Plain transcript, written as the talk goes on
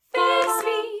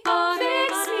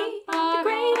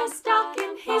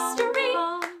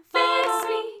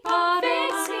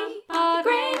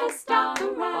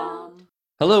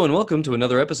Hello and welcome to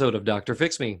another episode of Dr.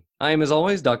 Fix Me. I am, as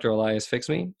always, Dr. Elias Fix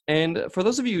Me. And for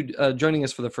those of you joining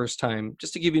us for the first time,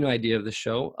 just to give you an idea of the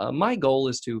show, my goal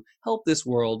is to help this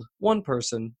world one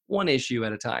person, one issue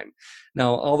at a time.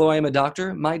 Now, although I am a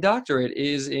doctor, my doctorate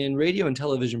is in radio and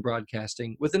television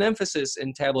broadcasting with an emphasis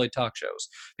in tabloid talk shows,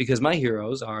 because my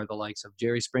heroes are the likes of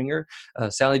Jerry Springer,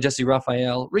 Sally Jesse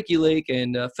Raphael, Ricky Lake,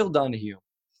 and Phil Donahue.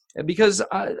 Because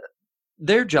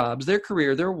their jobs, their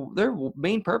career, their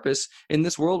main purpose in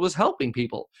this world was helping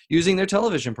people using their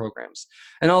television programs.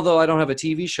 And although I don't have a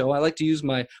TV show, I like to use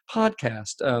my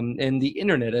podcast and the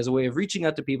internet as a way of reaching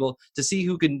out to people to see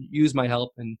who can use my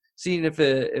help and seeing if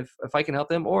I can help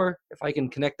them or if I can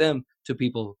connect them to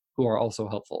people who are also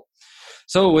helpful.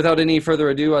 So without any further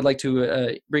ado, I'd like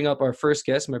to bring up our first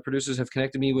guest. My producers have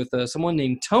connected me with someone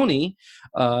named Tony.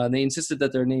 They insisted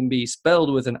that their name be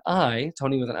spelled with an I,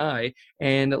 Tony with an I,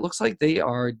 and it looks like they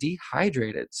are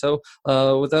dehydrated. So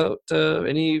without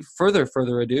any further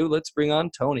ado, let's bring on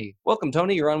Tony. Welcome,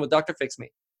 Tony. You're on with Dr. Fix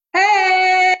Me.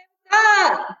 Hey,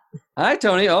 what's up? Hi,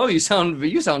 Tony. Oh, you sound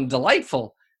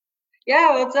delightful.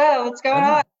 Yeah, what's up? What's going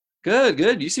on?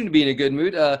 Good. You seem to be in a good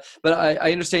mood. But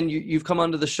I understand you've come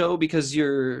onto the show because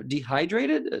you're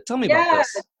dehydrated. Tell me about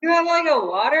this. Do you have like a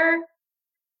water?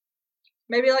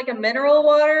 Maybe like a mineral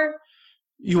water?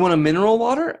 You want a mineral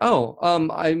water? Oh,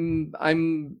 are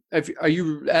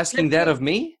you asking that of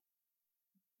me?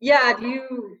 Yeah,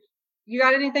 you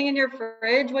got anything in your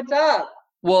fridge? What's up?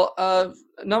 Well,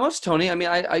 not much, Tony. I mean,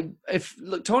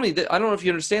 look, Tony, I don't know if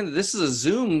you understand that this is a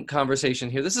Zoom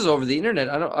conversation here. This is over the internet.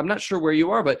 I'm not sure where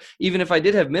you are, but even if I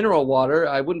did have mineral water,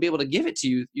 I wouldn't be able to give it to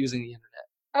you using the internet.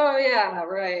 Oh yeah,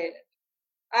 right.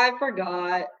 I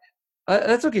forgot.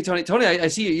 That's okay, Tony. Tony, I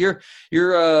see you're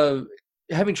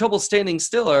having trouble standing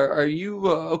still. Are you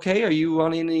okay? Are you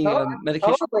on any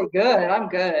medication? Totally good. I'm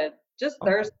good. Just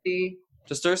thirsty.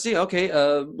 Just thirsty? Okay.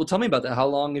 Well, tell me about that. How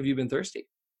long have you been thirsty?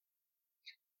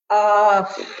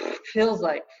 Feels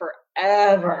like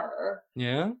forever.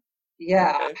 Yeah?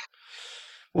 Yeah. Okay.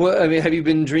 Well, I mean, have you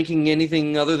been drinking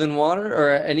anything other than water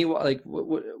or any, like,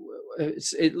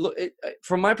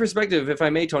 from my perspective, if I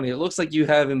may, Tony, it looks like you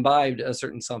have imbibed a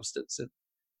certain substance.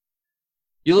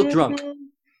 You look drunk.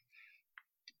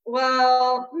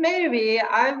 Well, maybe.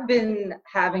 I've been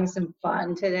having some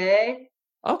fun today.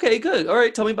 Okay, good. All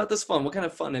right, tell me about this fun. What kind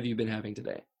of fun have you been having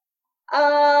today?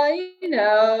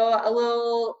 A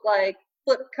little like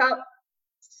flip cup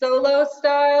solo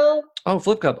style. Oh,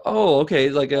 flip cup. Oh, okay.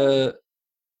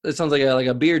 It sounds like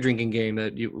a beer drinking game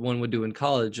that one would do in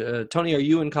college. Tony, are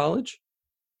you in college?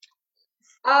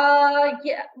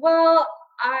 Yeah. Well,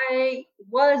 I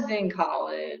was in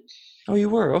college. Oh, you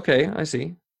were? Okay, I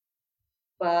see.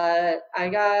 But I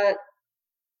got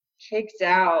kicked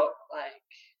out like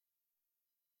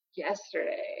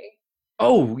yesterday.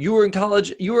 Oh, you were in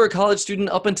college. You were a college student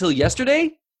up until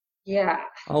yesterday? Yeah.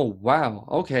 Oh, wow.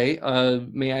 Okay.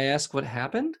 May I ask what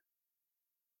happened?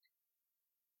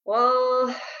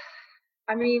 Well,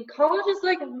 I mean, college is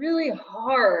like really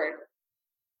hard.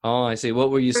 Oh, I see.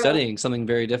 What were you studying? Something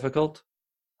very difficult?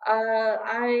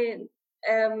 I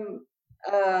am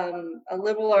a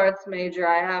liberal arts major.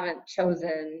 I haven't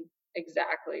chosen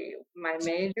exactly my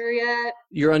major yet.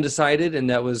 You're undecided and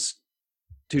that was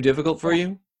too difficult for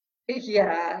you?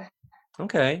 Yeah.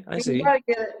 Okay, I see. You gotta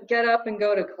get up and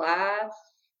go to class.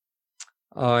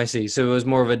 Oh, I see. So it was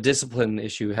more of a discipline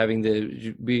issue,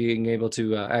 being able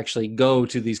to actually go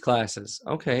to these classes.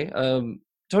 Okay.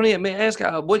 Tony, may I ask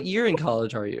what year in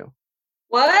college are you?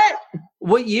 What?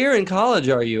 What year in college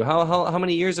are you? How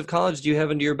many years of college do you have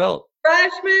under your belt?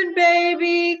 Freshman,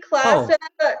 baby, class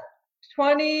of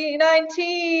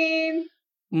 2019.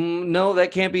 No,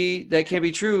 that can't be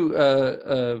true,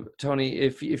 Tony.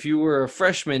 If you were a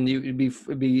freshman, it'd be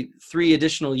 3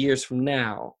 additional years from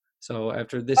now. So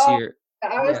after this year.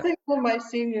 I was thinking of my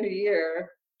senior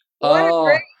year. What a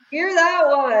great year that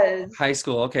was. High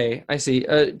school. Okay, I see.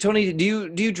 Tony, do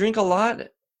you drink a lot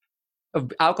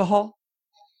of alcohol?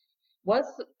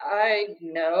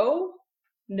 No.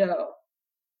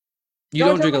 You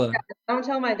don't drink a lot. Don't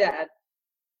tell my dad.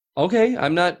 Okay,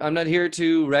 I'm not here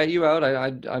to rat you out.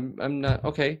 I'm not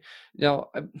okay. Now,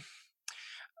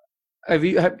 have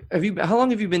you how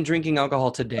long have you been drinking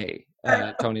alcohol today,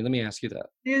 Tony? Let me ask you that.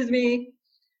 Excuse me.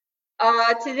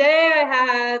 Today I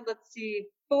had, let's see,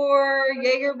 4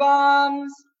 Jaeger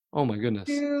bombs. Oh my goodness.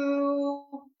 2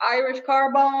 Irish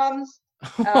car bombs.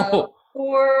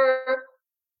 4.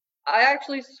 I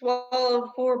actually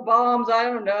swallowed 4 bombs. I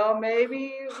don't know,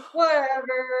 maybe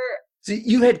whatever. See,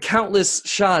 you had countless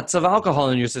shots of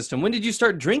alcohol in your system. When did you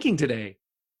start drinking today?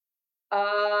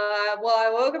 Well,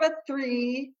 I woke up at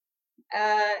 3.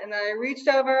 And I reached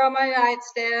over on my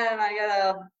nightstand and I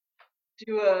gotta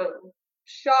do a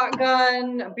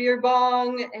shotgun, a beer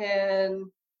bong, and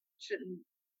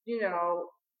you know,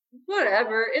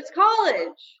 whatever. It's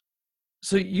college.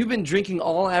 So you've been drinking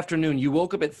all afternoon. You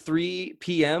woke up at 3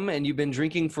 p.m. and you've been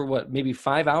drinking for what, maybe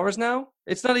 5 hours now?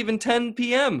 It's not even 10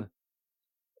 p.m.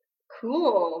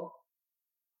 Cool.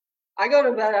 I go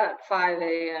to bed at 5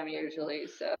 a.m. usually,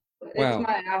 so it's Wow.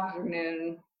 my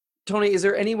afternoon. Tony, is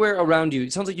there anywhere around you?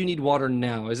 It sounds like you need water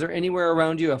now. Is there anywhere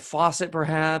around you, a faucet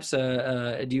perhaps?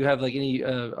 Do you have like any,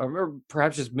 or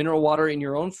perhaps just mineral water in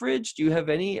your own fridge? Do you have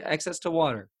any access to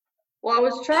water? Well, I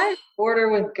was trying to order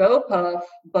with GoPuff,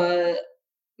 but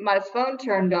my phone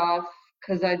turned off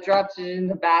because I dropped it in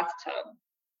the bathtub.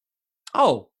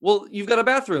 Oh, well, you've got a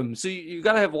bathroom, so you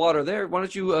got to have water there. Why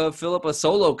don't you fill up a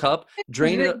Solo cup,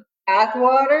 drain it? Drink bath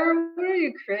water? What are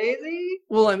you, crazy?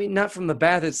 Well, I mean, not from the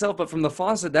bath itself, but from the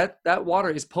faucet. That water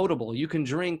is potable. You can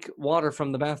drink water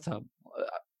from the bathtub,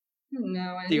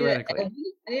 No, theoretically.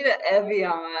 I need an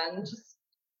Evian. Just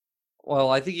Well,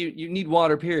 I think you need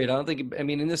water, period. I don't think, I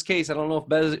mean, in this case, I don't know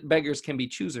if beggars can be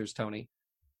choosers, Tony.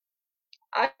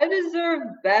 I deserve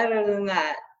better than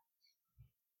that.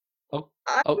 Oh,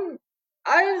 I oh,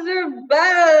 I deserve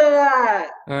better than that.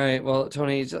 all right. Well,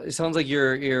 Tony, it sounds like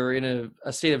you're in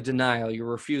a state of denial. You're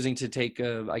refusing to take,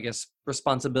 I guess,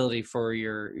 responsibility for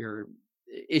your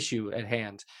issue at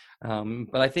hand.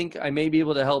 But I think I may be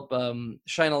able to help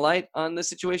shine a light on this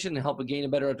situation and help gain a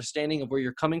better understanding of where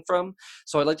you're coming from.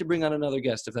 So I'd like to bring on another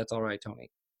guest, if that's all right, Tony.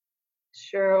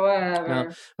 Sure, Now,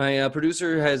 whatever. my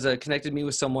producer has connected me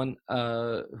with someone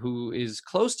who is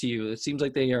close to you. It seems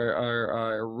like they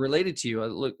are related to you.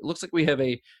 Looks like we have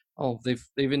a. Oh,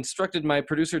 they've instructed my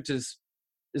producer to. Is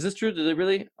this true? Did they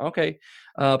really? Okay.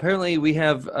 Apparently, we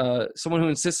have someone who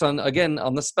insists on again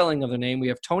on the spelling of their name. We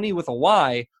have Tony with a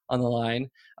Y on the line,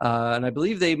 and I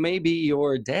believe they may be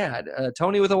your dad.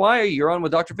 Tony with a Y. You're on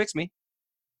with Doctor Fix Me.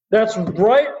 That's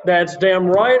right. That's damn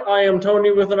right. I am Tony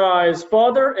with an I's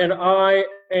father, and I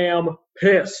am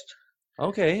pissed.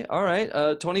 Okay. All right.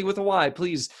 Tony with a Y.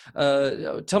 Please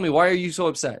tell me, why are you so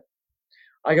upset?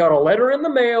 I got a letter in the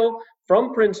mail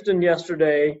from Princeton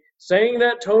yesterday saying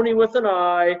that Tony with an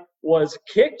I was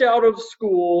kicked out of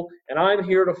school, and I'm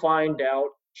here to find out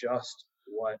just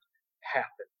what happened.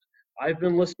 I've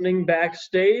been listening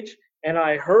backstage, and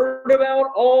I heard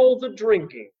about all the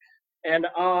drinking, and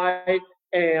I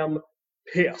am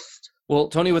pissed. Well,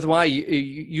 Tony with Y,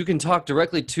 you can talk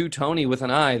directly to Tony with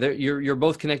an I. You're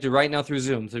both connected right now through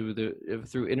Zoom,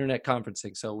 through internet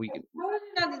conferencing. So we can How did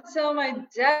you not to tell my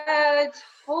dad? I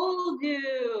told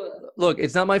you. look.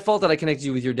 It's not my fault that I connected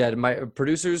you with your dad. My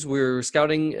producers, we're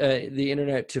scouting the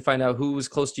internet to find out who was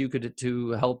close to you, could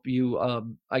to help you.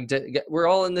 We're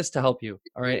all in this to help you.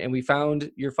 All right, and we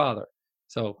found your father.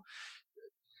 So,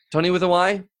 Tony with a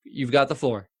Y, you've got the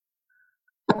floor.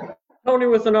 Tony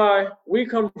with an I, we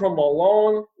come from a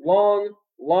long, long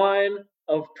line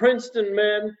of Princeton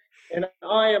men, and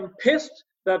I am pissed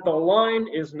that the line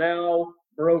is now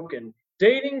broken.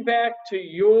 Dating back to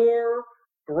your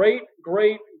great,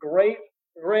 great, great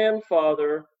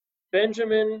grandfather,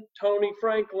 Benjamin Tony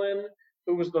Franklin,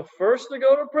 who was the first to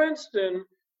go to Princeton,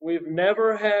 we've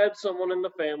never had someone in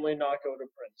the family not go to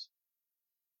Princeton.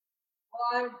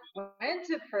 Well, I went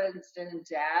to Princeton,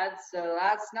 Dad, so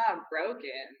that's not broken.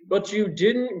 But you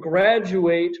didn't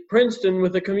graduate Princeton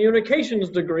with a communications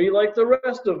degree like the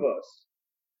rest of us.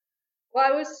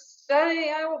 Well, I was studying,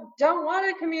 I don't want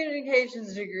a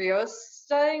communications degree. I was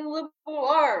studying liberal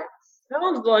arts.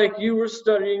 Sounds like you were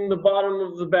studying the bottom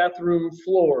of the bathroom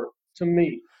floor to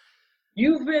me.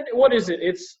 You've been, what is it?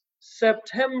 It's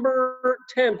September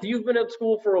 10th. You've been at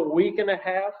school for a week and a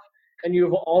half, and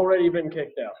you've already been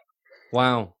kicked out.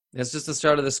 Wow, that's just the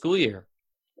start of the school year.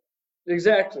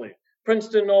 Exactly.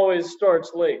 Princeton always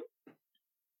starts late.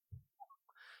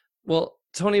 Well,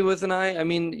 Tony with an I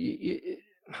mean,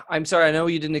 I'm sorry. I know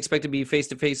you didn't expect to be face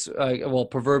to face, well,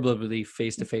 proverbially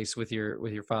face to face with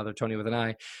your father, Tony with an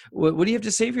I. What do you have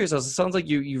to say for yourselves? It sounds like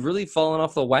you've really fallen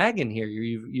off the wagon here.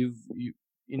 You've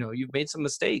made some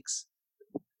mistakes.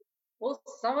 Well,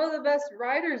 some of the best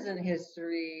writers in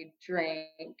history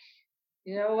drank.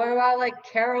 You know, what about like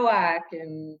Kerouac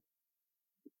and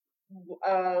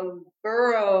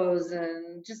Burroughs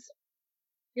and just,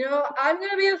 I'm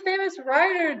gonna be a famous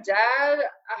writer, Dad.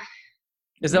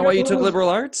 Is You that know why you who took was, liberal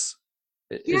arts?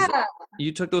 Is Yeah,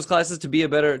 you took those classes to be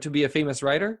a famous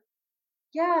writer?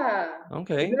 yeah.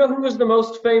 Okay. you know who was the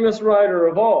most famous writer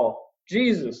of all?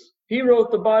 Jesus. He wrote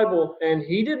the Bible, and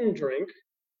he didn't drink.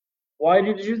 Why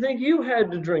did you think you had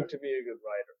to drink to be a good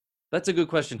writer? That's a good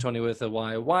question, Tony with a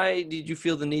Y. Why did you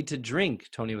feel the need to drink,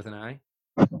 Tony with an I?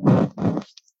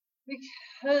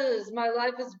 Because my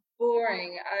life is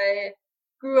boring. I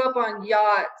grew up on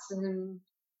yachts and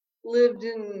lived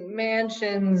in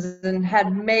mansions and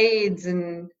had maids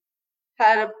and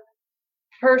had a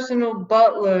personal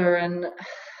butler and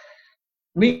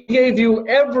We gave you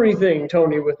everything,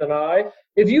 Tony with an I.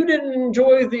 If you didn't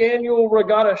enjoy the annual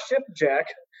regatta shipjack,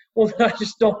 well, I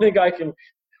just don't think I can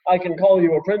call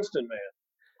you a Princeton man.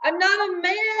 I'm not a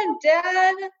man,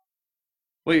 Dad.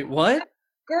 Wait, what?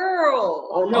 Girl.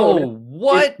 Oh no, Oh, it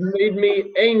what? made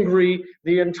me angry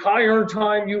the entire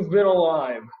time you've been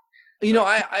alive. You know,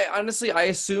 I honestly, I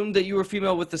assumed that you were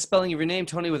female with the spelling of your name,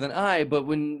 Tony with an I, but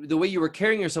when the way you were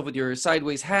carrying yourself with your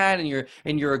sideways hat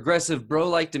and your aggressive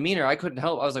bro-like demeanor, I couldn't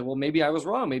help. I was like, well, maybe I was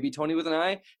wrong. Maybe Tony with an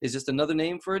I is just another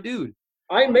name for a dude.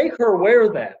 I make her wear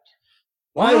that.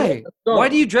 Why? Why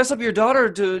do son. you dress up your daughter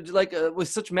to like with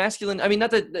such masculine? I mean, not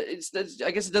that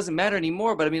I guess it doesn't matter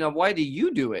anymore, but I mean, why do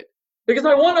you do it? Because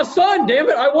I want a son, damn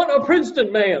it! I want a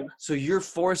Princeton man. So you're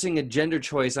forcing a gender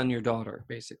choice on your daughter,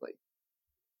 basically.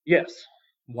 Yes,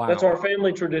 Wow. that's our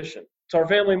family tradition. It's our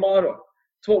family motto.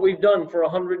 It's what we've done for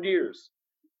 100 years.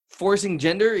 Forcing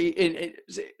gender.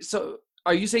 So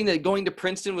are you saying that going to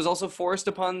Princeton was also forced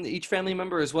upon each family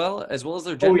member as well as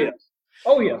their Oh gender? yes.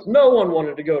 Oh yes. No one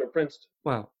wanted to go to Princeton.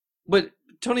 Wow. But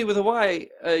Tony with a Y,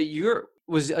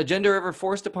 was a gender ever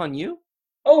forced upon you?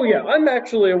 Oh yeah. I'm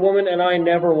actually a woman, and I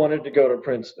never wanted to go to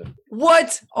Princeton.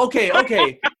 What?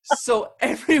 Okay. So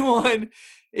everyone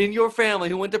in your family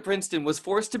who went to Princeton was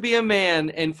forced to be a man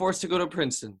and forced to go to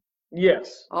Princeton.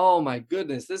 Yes. Oh my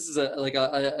goodness, this is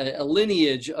a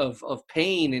lineage of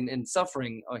pain and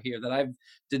suffering here that I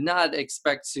did not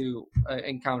expect to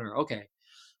encounter. Okay,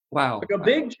 wow. Like a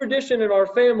big tradition in our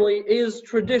family is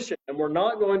tradition, and we're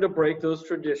not going to break those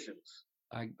traditions.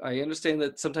 I understand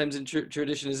that sometimes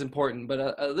tradition is important, but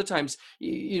other times,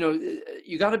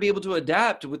 you got to be able to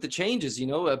adapt with the changes.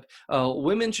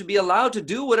 Women should be allowed to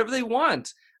do whatever they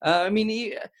want. I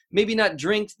mean, maybe not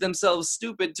drink themselves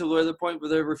stupid to the point where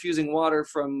they're refusing water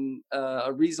from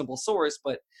a reasonable source,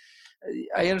 but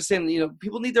I understand.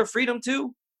 People need their freedom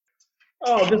too.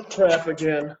 Oh, this crap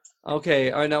again. Okay,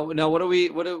 all right. Now,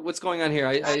 what's going on here?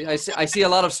 I see a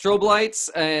lot of strobe lights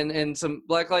and some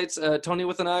black lights. Tony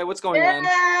with an eye. What's going on?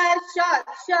 Yeah, shot.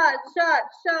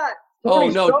 Oh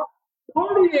Tony, no, stop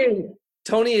partying.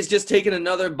 Tony is just taking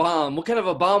another bomb. What kind of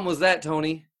a bomb was that,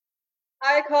 Tony?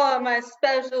 I call it my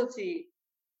specialty.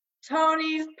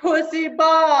 Tony's pussy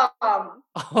bomb.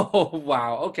 Oh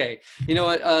wow. Okay. You know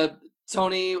what?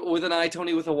 Tony with an I,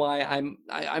 Tony with a Y.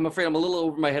 I'm afraid I'm a little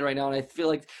over my head right now, and I feel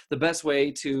like the best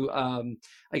way to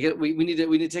we need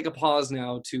to take a pause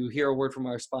now to hear a word from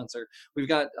our sponsor. We've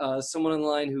got someone on the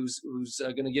line who's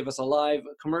going to give us a live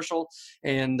commercial,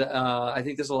 and I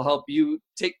think this will help you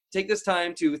take this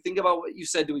time to think about what you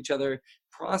said to each other,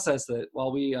 process it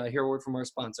while we hear a word from our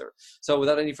sponsor. So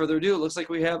without any further ado, it looks like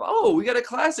we got a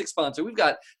classic sponsor. We've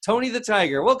got Tony the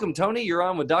Tiger. Welcome, Tony. You're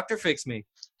on with Dr. Fix Me.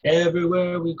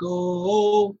 Everywhere we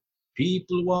go,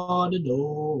 people want to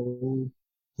know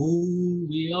who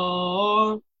we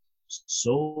are.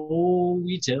 So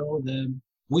we tell them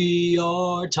we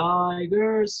are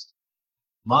tigers,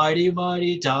 mighty,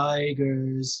 mighty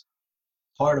tigers.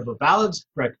 Part of a balanced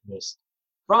breakfast.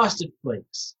 Frosted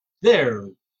Flakes. They're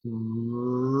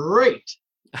great.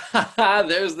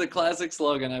 There's the classic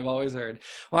slogan I've always heard.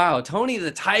 Wow, Tony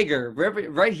the Tiger,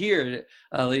 right here,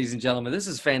 ladies and gentlemen. This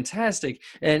is fantastic,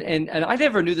 and I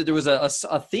never knew that there was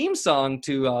a theme song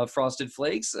to Frosted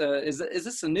Flakes. Is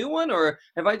this a new one, or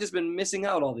have I just been missing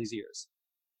out all these years?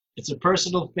 It's a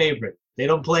personal favorite. They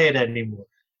don't play it anymore.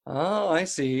 Oh, I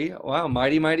see. Wow,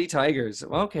 mighty, mighty tigers.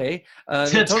 Okay,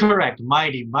 That's correct.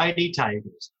 Mighty, mighty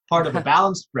tigers. Part of a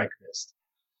balanced breakfast.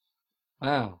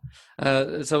 Wow.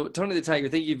 So Tony the Tiger,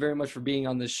 thank you very much for being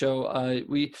on this show.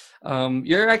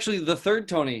 You're actually the third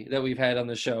Tony that we've had on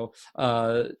the show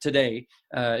today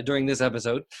during this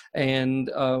episode.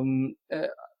 And I'm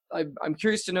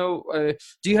curious to know,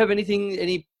 do you have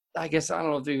I guess, I don't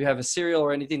know if you have a cereal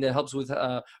or anything that helps with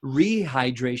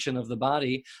rehydration of the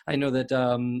body. I know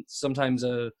that sometimes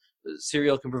a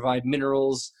cereal can provide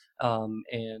minerals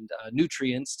and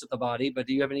nutrients to the body, but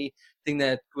do you have anything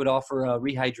that would offer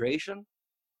rehydration?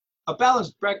 A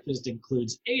balanced breakfast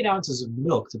includes 8 ounces of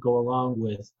milk to go along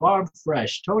with Farm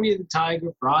Fresh, Tony the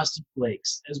Tiger Frosted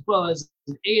Flakes, as well as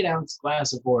an 8-ounce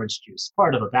glass of orange juice,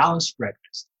 part of a balanced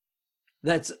breakfast.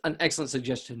 That's an excellent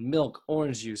suggestion. Milk,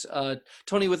 orange juice.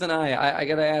 Tony with an I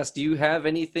gotta ask, do you have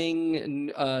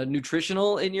anything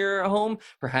nutritional in your home?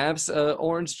 Perhaps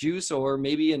orange juice or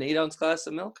maybe an 8-ounce glass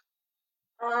of milk?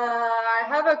 I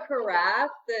have a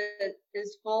carafe that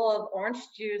is full of orange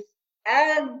juice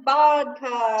and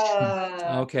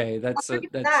vodka. Okay, that's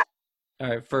All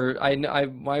right.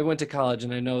 I went to college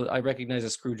and I recognize a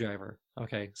screwdriver.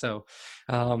 Okay, so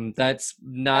that's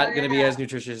not Oh going to be yeah. as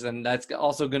nutritious, and that's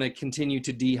also going to continue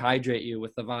to dehydrate you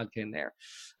with the vodka in there.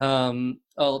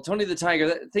 Tony the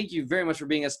Tiger, thank you very much for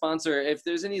being a sponsor. If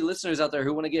there's any listeners out there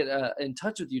who want to get in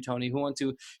touch with you, Tony, who want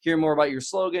to hear more about your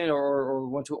slogan or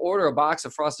want to order a box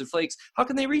of Frosted Flakes, how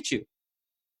can they reach you?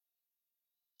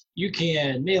 You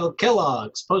can mail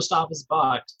Kellogg's Post Office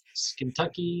Box,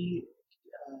 Kentucky,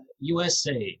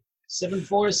 USA,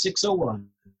 74601.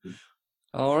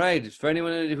 All right. For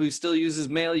anyone who still uses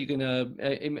mail, you can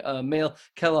mail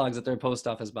Kellogg's at their post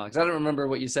office box. I don't remember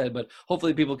what you said, but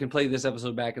hopefully people can play this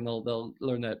episode back and they'll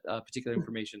learn that particular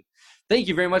information. Thank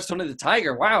you very much, Tony the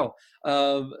Tiger. Wow.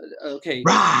 Okay.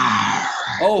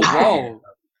 Oh, whoa.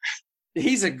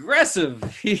 He's aggressive.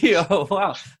 Oh,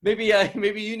 wow. Maybe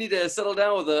you need to settle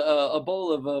down with a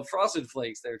bowl of Frosted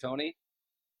Flakes there, Tony.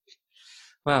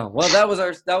 Wow. Well, that was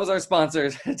our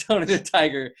sponsor, Tony the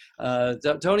Tiger.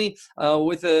 Tony,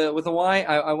 with a Y,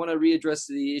 I want to readdress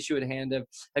the issue at hand.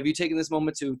 Have you taken this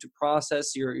moment to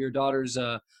process your daughter's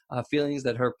feelings,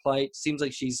 that her plight seems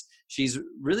like she's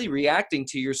really reacting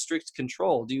to your strict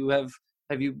control?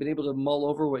 Have you been able to mull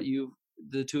over what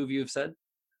the two of you have said?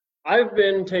 I've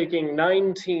been taking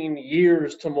 19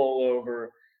 years to mull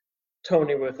over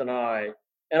Tony with an I,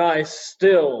 and I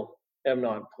still am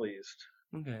not pleased.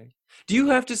 Okay. Do you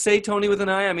have to say Tony with an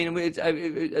I? I mean,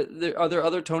 are there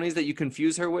other Tonys that you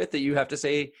confuse her with that you have to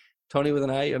say Tony with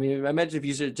an I? I mean, imagine if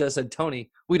you just said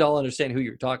Tony, we'd all understand who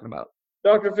you're talking about.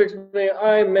 Dr. Fixme,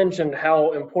 I mentioned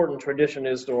how important tradition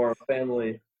is to our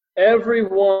family.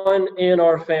 Everyone in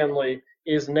our family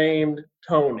is named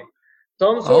Tony.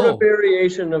 Some sort of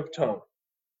variation of Tony.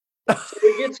 So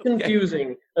it gets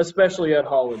confusing, especially at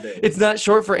holidays. It's not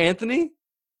short for Anthony?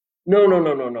 No.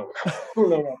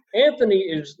 Anthony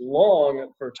is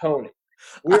long for Tony.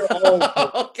 We're all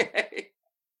okay.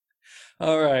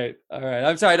 All right.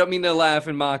 I'm sorry. I don't mean to laugh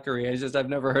in mockery. I've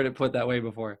never heard it put that way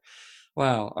before.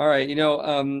 Wow. All right.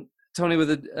 Tony with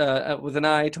an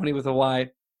I, Tony with a Y.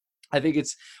 I think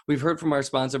we've heard from our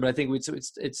sponsor, but I think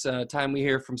it's time we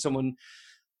hear from someone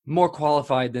more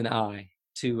qualified than I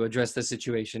to address the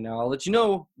situation. Now, I'll let you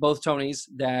know, both Tonys,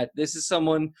 that this is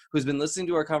someone who's been listening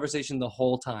to our conversation the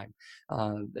whole time,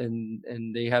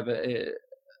 and they have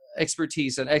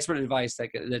expertise and expert advice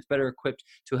that's better equipped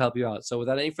to help you out. So,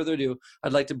 without any further ado,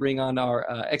 I'd like to bring on our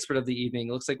expert of the evening.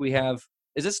 It looks like we have.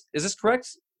 Is this correct?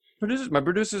 Producers, my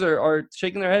producers are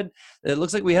shaking their head. It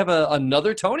looks like we have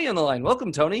another Tony on the line.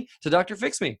 Welcome, Tony, to Dr.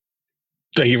 Fix Me.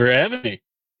 Thank you for having me.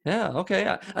 Yeah, okay.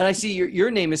 And I see your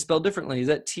name is spelled differently. Is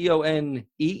that Tonee?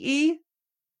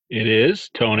 It is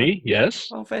Tony, yes.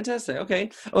 Oh, fantastic. Okay.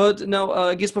 Now,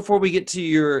 I guess before we get to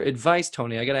your advice,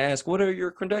 Tony, I got to ask, what are your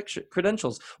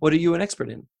credentials? What are you an expert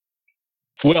in?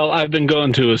 Well, I've been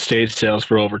going to estate sales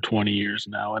for over 20 years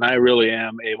now, and I really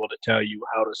am able to tell you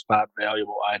how to spot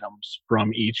valuable items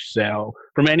from each sale,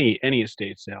 from any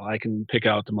estate sale. I can pick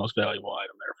out the most valuable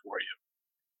item there for you.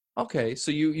 Okay,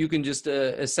 so you can just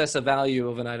assess a value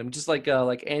of an item, just like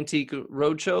Antique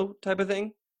Roadshow type of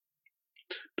thing?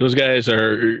 Those guys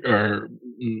they're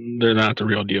not the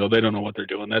real deal. They don't know what they're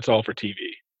doing. That's all for TV.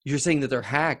 You're saying that they're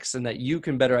hacks and that you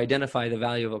can better identify the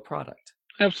value of a product.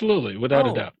 Absolutely, without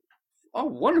a doubt. Oh,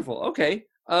 wonderful. Okay.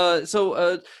 Well,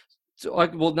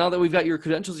 now that we've got your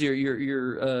credentials,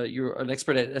 you're an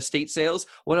expert at estate sales.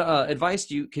 What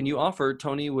advice can you offer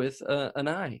Tony with an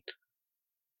I?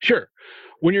 Sure.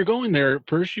 When you're going there,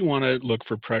 first you want to look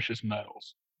for precious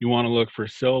metals. You want to look for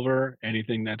silver,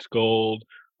 anything that's gold.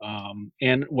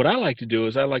 And what I like to do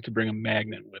is I like to bring a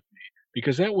magnet with me,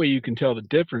 because that way you can tell the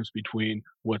difference between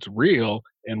what's real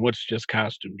and what's just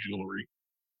costume jewelry.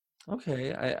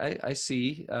 Okay, I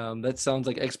see. That sounds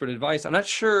like expert advice. I'm not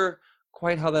sure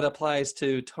quite how that applies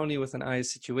to Tony with an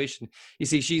I's situation. You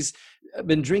see, she's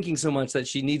been drinking so much that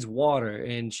she needs water,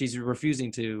 and she's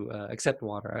refusing to accept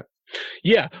water.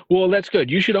 Yeah, well, that's good.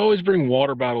 You should always bring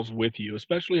water bottles with you,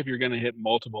 especially if you're going to hit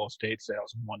multiple estate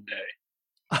sales in one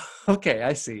day. Okay,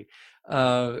 I see.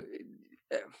 Do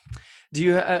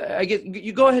you? I get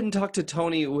you. Go ahead and talk to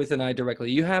Tony with an I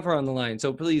directly. You have her on the line,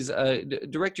 so please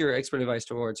direct your expert advice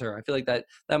towards her. I feel like that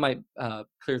might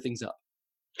clear things up.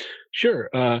 Sure,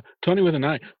 Tony with an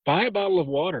I. Buy a bottle of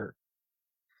water.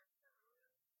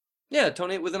 Yeah,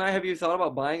 Tony with an I. Have you thought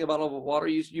about buying a bottle of water?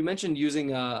 You mentioned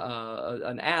using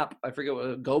an app. I forget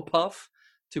what GoPuff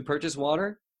to purchase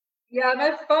water. Yeah,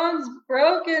 my phone's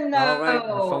broken now. All right,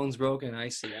 her phone's broken. I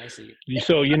see.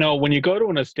 So, when you go to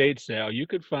an estate sale, you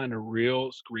could find a real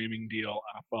screaming deal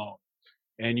on a phone.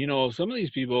 And, some of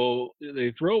these people,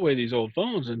 they throw away these old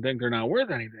phones and think they're not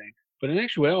worth anything. But in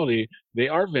actuality, they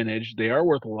are vintage, they are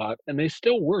worth a lot, and they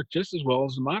still work just as well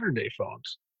as the modern day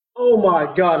phones. Oh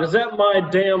my God, is that my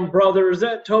damn brother? Is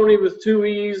that Tony with two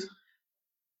E's?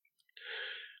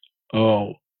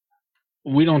 Oh,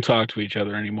 we don't talk to each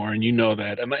other anymore, and you know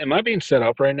that. Am I being set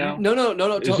up right now?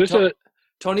 No. Is this a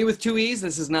Tony with two E's.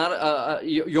 This is not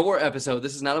your episode.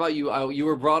 This is not about you. You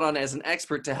were brought on as an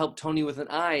expert to help Tony with an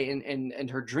I and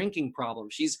her drinking problem.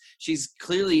 She's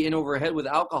clearly in over her head with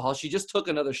alcohol. She just took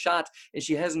another shot and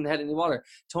she hasn't had any water.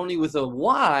 Tony with a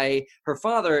Y. Her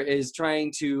father is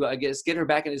trying to get her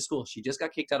back into school. She just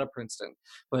got kicked out of Princeton.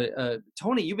 But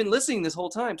Tony, you've been listening this whole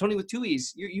time. Tony with two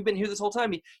E's. You've been here this whole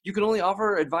time. You can only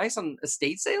offer advice on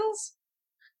estate sales.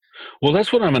 Well,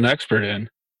 that's what I'm an expert in.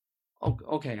 Oh,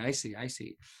 okay, I see.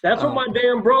 That's what my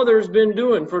damn brother's been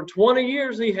doing. For 20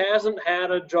 years, he hasn't had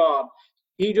a job.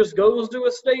 He just goes to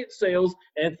estate sales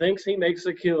and thinks he makes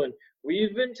a killing.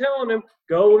 We've been telling him,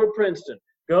 go to Princeton.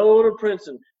 Go to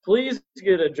Princeton. Please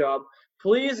get a job.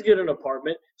 Please get an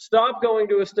apartment. Stop going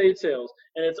to estate sales.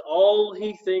 And it's all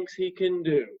he thinks he can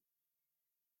do.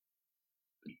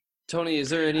 Tony, is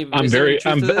there any? I'm is there any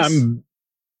very truth to this?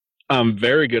 I'm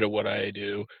very good at what I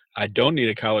do. I don't need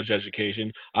a college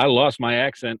education. I lost my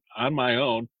accent on my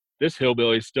own. This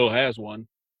hillbilly still has one.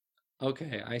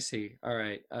 Okay, I see. All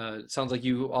right. Sounds like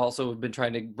you also have been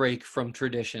trying to break from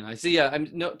tradition. I see.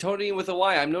 Tony with a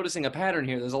Y. I'm noticing a pattern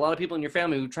here. There's a lot of people in your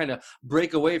family who are trying to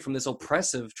break away from this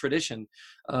oppressive tradition.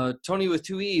 Tony with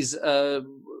two E's.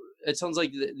 It sounds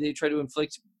like they try to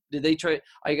inflict. Did they try?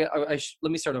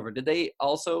 Let me start over. Did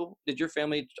your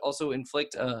family also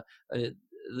inflict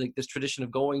like this tradition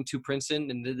of going to Princeton,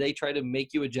 and did they try to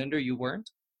make you a gender you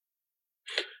weren't?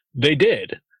 They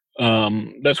did.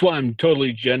 That's why I'm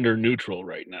totally gender neutral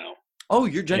right now. Oh,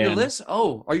 you're genderless?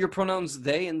 Oh, are your pronouns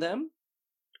they and them?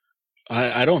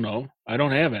 I don't know. I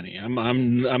don't have any.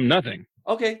 I'm nothing.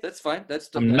 Okay, that's fine.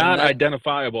 I'm not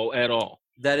identifiable at all.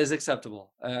 That is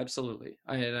acceptable. Absolutely.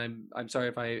 I'm sorry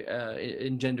if I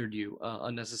engendered you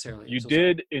unnecessarily. You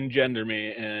did engender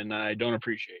me, and I don't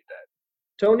appreciate that.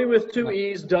 Tony with two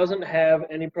E's doesn't have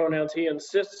any pronouns. He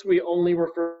insists we only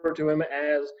refer to him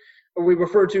as, or we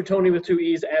refer to Tony with two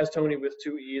E's as Tony with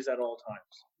two E's at all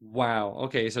times. Wow.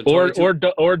 Okay. So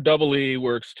or double E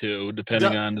works too,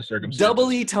 depending on the circumstances.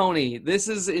 Double E Tony. This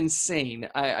is insane.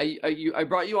 I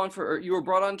brought you on you were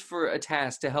brought on for a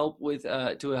task to help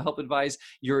advise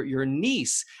your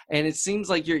niece, and it seems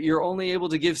like you're only able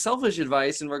to give selfish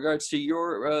advice in regards to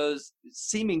your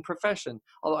seeming profession.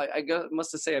 Although I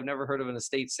must say I've never heard of an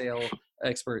estate sale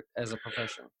expert as a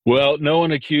profession. Well, no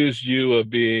one accused you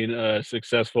of being a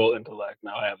successful intellect,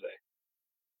 now have they?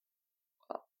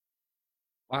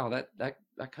 Wow, that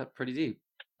cut pretty deep.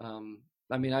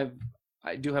 I mean,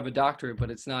 I do have a doctorate,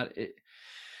 but it's not. It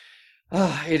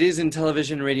is in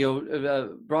television,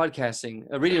 radio, broadcasting,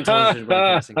 radio and television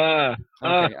broadcasting.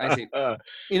 Okay, I see.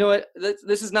 You know what?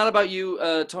 This is not about you,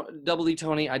 Double E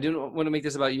Tony. I do not want to make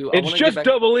this about you. It's just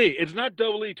Double E. It's not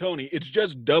Double E Tony. It's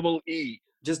just Double E.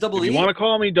 Just Double E? If you want to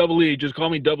call me Double E, just call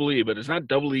me Double E, but it's not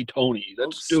Double E Tony.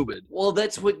 That's stupid. Well,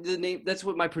 that's what that's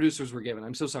what my producers were given.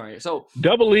 I'm so sorry. So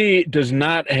Double E does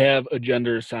not have a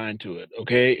gender assigned to it,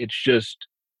 okay? It's just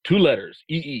two letters,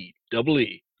 E-E, Double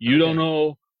E. You don't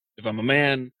know if I'm a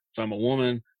man, if I'm a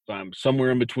woman, if I'm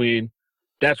somewhere in between.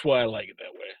 That's why I like it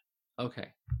that way. Okay.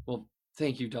 Well,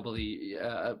 thank you, Double E.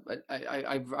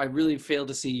 I really fail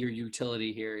to see your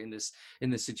utility here in this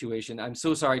situation. I'm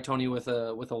so sorry, Tony with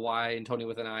a Y and Tony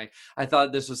with an I. I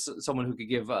thought this was someone who could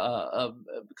give a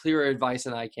clearer advice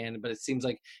than I can, but it seems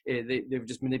like they've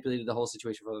just manipulated the whole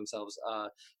situation for themselves.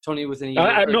 Tony with an E.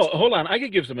 No, hold on. I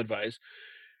could give some advice.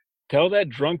 Tell that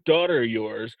drunk daughter of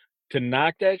yours to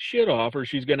knock that shit off, or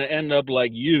she's going to end up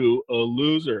like you, a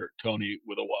loser, Tony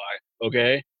with a Y.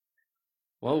 Okay?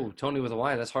 Whoa, Tony with a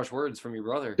Y. That's harsh words from your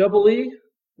brother. Double E,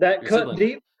 that Your cut sibling.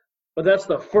 deep, but that's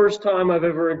the first time I've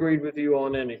ever agreed with you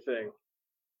on anything.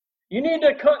 You need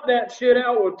to cut that shit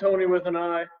out with Tony with an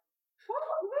I.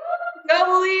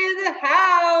 Double E in the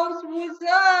house. What's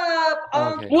up?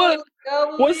 Okay. What?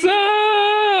 Double What's E.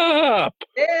 up?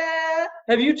 Yeah.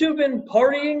 Have you two been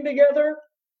partying together?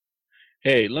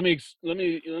 Hey, let me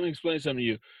explain something to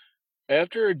you.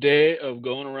 After a day of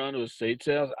going around to estate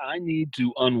sales, I need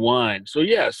to unwind. So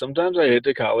yeah, sometimes I hit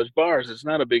the college bars. It's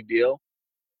not a big deal.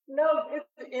 No, it's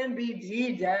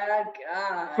NBD, Dad.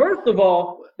 God. First of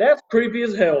all, that's creepy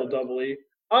as hell, Double E.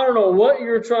 I don't know what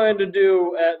you're trying to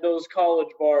do at those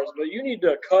college bars, but you need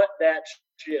to cut that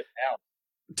shit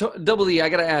out. Double E, I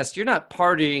gotta ask, you're not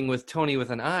partying with Tony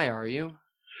with an I, are you?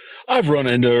 I've run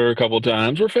into her a couple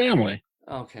times. We're family.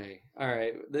 Okay. All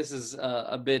right, this is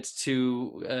a bit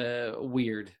too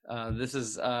weird. This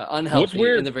is unhealthy.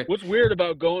 In the very What's weird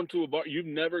about going to a bar? You've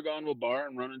never gone to a bar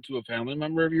and run into a family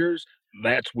member of yours?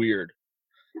 That's weird.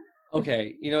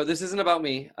 Okay, this isn't about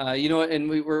me. And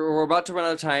we're about to run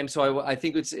out of time, so I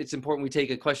think it's important we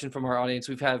take a question from our audience.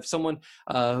 We've had someone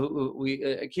who we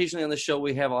occasionally on the show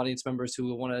we have audience members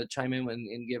who want to chime in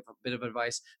and give a bit of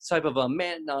advice, type of a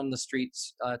man on the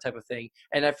streets type of thing.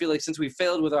 And I feel like since we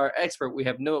failed with our expert, we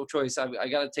have no choice. I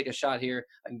got to take a shot here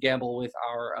and gamble with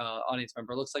our audience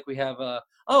member. Looks like we have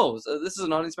so this is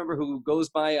an audience member who goes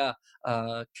by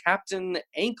Captain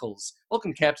Ankles.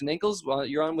 Welcome, Captain Ankles.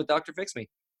 You're on with Dr. Fix Me.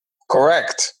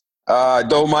 Correct.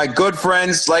 Though my good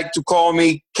friends like to call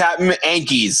me Captain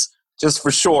Ankies, just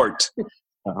for short.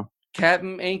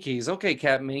 Captain Ankies. Okay,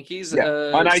 Captain Ankies.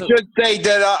 Yeah. And I should say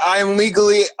that I am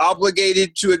legally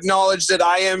obligated to acknowledge that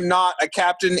I am not a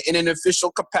captain in an official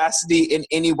capacity in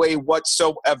any way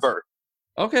whatsoever.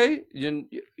 Okay,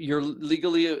 you're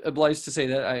legally obliged to say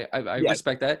that. I Yes.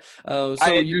 respect that.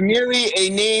 It's merely a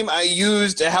name I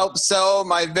use to help sell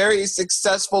my very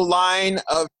successful line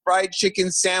of fried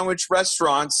chicken sandwich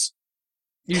restaurants.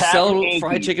 You Captain sell Ankies.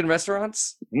 fried chicken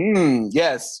restaurants?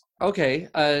 Yes. Okay.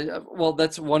 Well,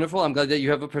 that's wonderful. I'm glad that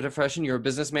you have a profession. You're a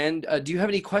businessman. Do you have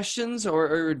any questions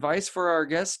or advice for our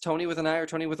guest, Tony with an I or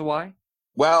Tony with a Y?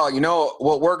 Well,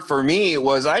 what worked for me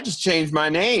was I just changed my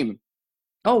name.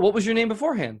 Oh, what was your name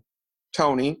beforehand?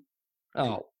 Tony.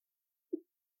 Oh,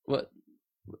 what?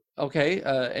 Okay.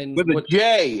 And With a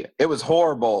J. It was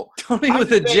horrible. Tony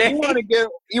with a J.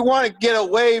 You want to get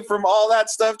away from all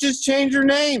that stuff, just change your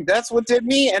name. That's what did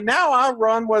me. And now I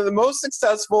run one of the most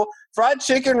successful fried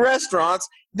chicken restaurants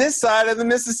this side of the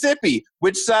Mississippi.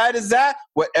 Which side is that?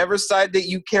 Whatever side that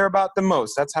you care about the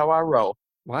most. That's how I roll.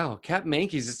 Wow, Captain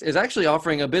Mankeys is actually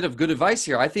offering a bit of good advice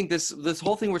here. I think this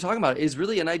whole thing we're talking about is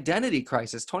really an identity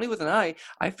crisis. Tony with an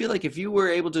I feel like if you were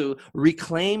able to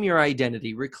reclaim your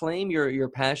identity, reclaim your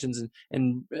passions,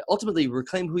 and ultimately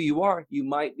reclaim who you are, you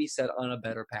might be set on a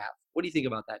better path. What do you think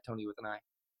about that, Tony with an I?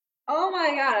 Oh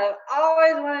my God, I've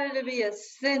always wanted to be a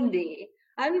Cindy.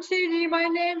 I'm changing my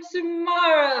name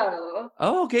tomorrow.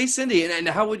 Oh, okay, Cindy. And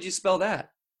how would you spell that?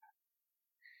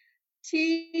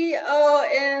 Toni.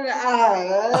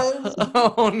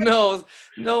 Oh no,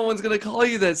 no one's gonna call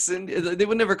you that, Cindy. They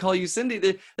would never call you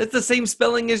Cindy. That's the same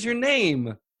spelling as your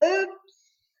name. Oops.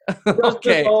 Does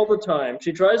Okay. this all the time.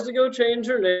 She tries to go change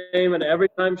her name, and every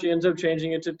time she ends up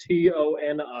changing it to Toni.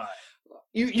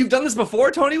 You've done this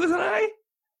before, Tony with an I?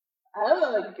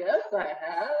 Oh, I guess I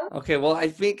have. Okay, well, I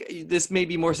think this may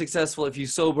be more successful if you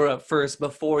sober up first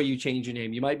before you change your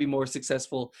name. You might be more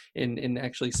successful in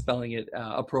actually spelling it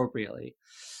appropriately.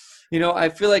 I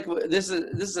feel like this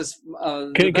is.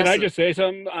 Can I just say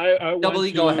something? I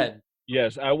Doubly, go ahead.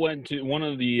 Yes, I went to one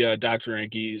of the Dr.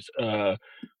 Yankees,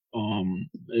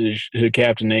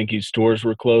 Captain Yankees stores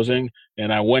were closing,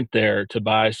 and I went there to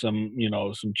buy some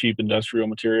cheap industrial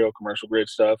material, commercial grade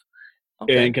stuff.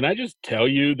 Okay. And can I just tell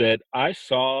you that I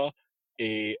saw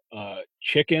a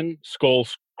chicken skull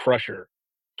crusher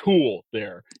tool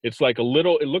there. It's like it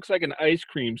looks like an ice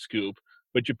cream scoop,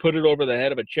 but you put it over the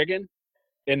head of a chicken,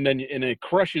 and it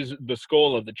crushes the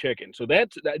skull of the chicken. So that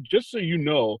just so you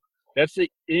know, that's the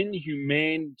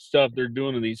inhumane stuff they're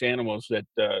doing to these animals that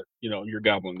you're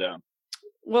gobbling down.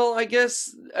 Well, I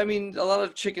guess a lot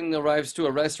of chicken arrives to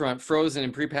a restaurant frozen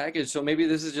and prepackaged, so maybe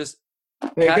this is just.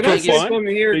 Hey, can I say fun?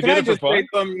 something here? They Can did I it for just say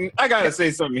fun? something? I gotta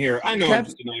say something here. I know I'm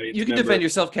just an audience You can member. defend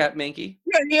yourself, Cap Mankey.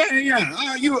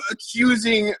 Yeah. You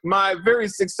accusing my very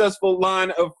successful line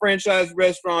of franchise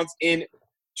restaurants in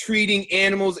treating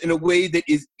animals in a way that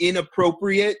is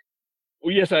inappropriate?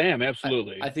 Well, yes, I am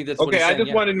absolutely. I think that's what Okay, he's I saying, just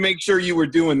yeah. wanted to make sure you were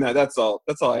doing that. That's all.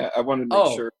 I wanted to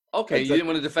make sure. Okay. You didn't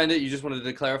want to defend it. You just wanted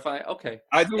to clarify. Okay.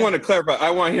 I just want to clarify.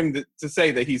 I want him to say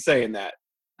that he's saying that,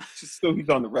 just so he's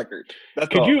on the record. That's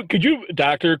Could all. you,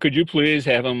 Doctor? Could you please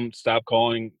have him stop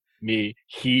calling me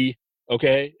he?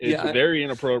 Okay, it's very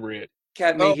inappropriate.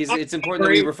 Cap Oh, Mankey, it's important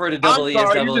sorry. that we refer to double E as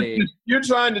sorry, double E. You're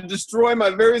trying to destroy my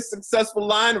very successful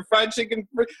line of fried chicken.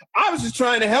 I was just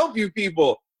trying to help you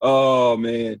people. Oh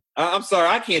man, I'm sorry.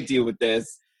 I can't deal with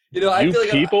this. I You feel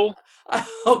like people.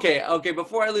 Okay.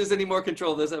 Before I lose any more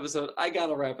control of this episode, I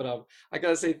gotta wrap it up. I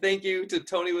gotta say thank you to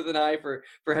Tony with an I for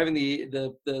having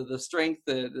the strength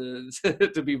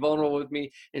to be vulnerable with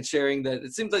me and sharing that.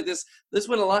 It seems like this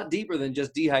went a lot deeper than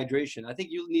just dehydration. I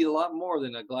think you need a lot more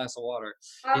than a glass of water.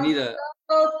 I'm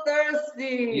so thirsty.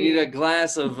 You need a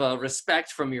glass of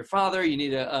respect from your father. You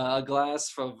need a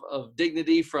glass of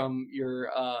dignity from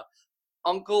your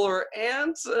uncle or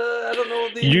aunt. I don't know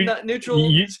the neutral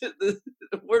the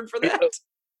word for that.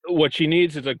 What she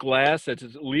needs is a glass that's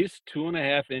at least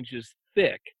 2.5 inches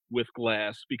thick with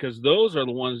glass, because those are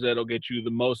the ones that'll get you the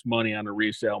most money on the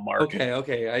resale market.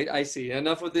 Okay, I see.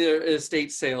 Enough with the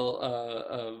estate sale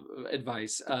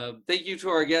advice. Thank you to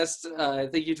our guest.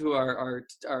 Thank you to our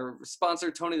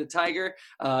sponsor, Tony the Tiger.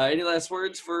 Any last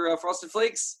words for Frosted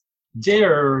Flakes?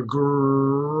 They're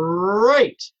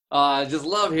great. Just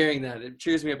love hearing that. It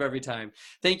cheers me up every time.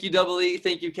 Thank you, Double E.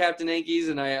 Thank you, Captain Yankees.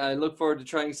 And I look forward to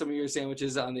trying some of your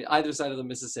sandwiches on the either side of the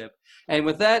Mississippi. And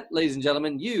with that, ladies and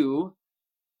gentlemen,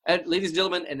 ladies and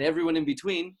gentlemen, and everyone in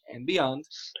between and beyond,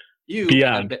 you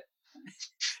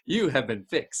have been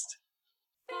fixed.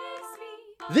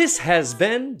 This has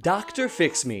been Dr.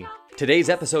 Fix Me. Today's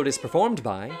episode is performed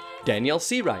by Danielle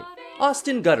Seawright,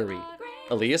 Austin Guttery,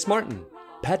 Elias Martin,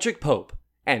 Patrick Pope,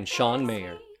 and Sean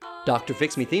Mayer. Dr.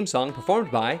 Fix Me theme song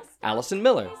performed by Allison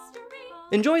Miller.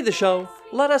 Enjoy the show?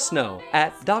 Let us know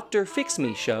at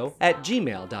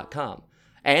drfixmeshow@gmail.com.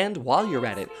 And while you're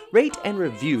at it, rate and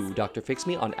review Dr. Fix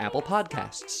Me on Apple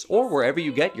Podcasts or wherever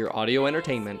you get your audio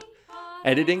entertainment.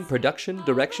 Editing, production,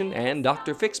 direction, and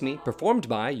Dr. Fix Me performed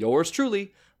by yours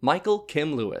truly, Michael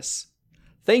Kim Lewis.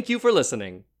 Thank you for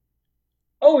listening.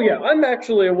 Oh yeah, I'm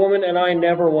actually a woman and I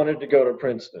never wanted to go to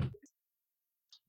Princeton.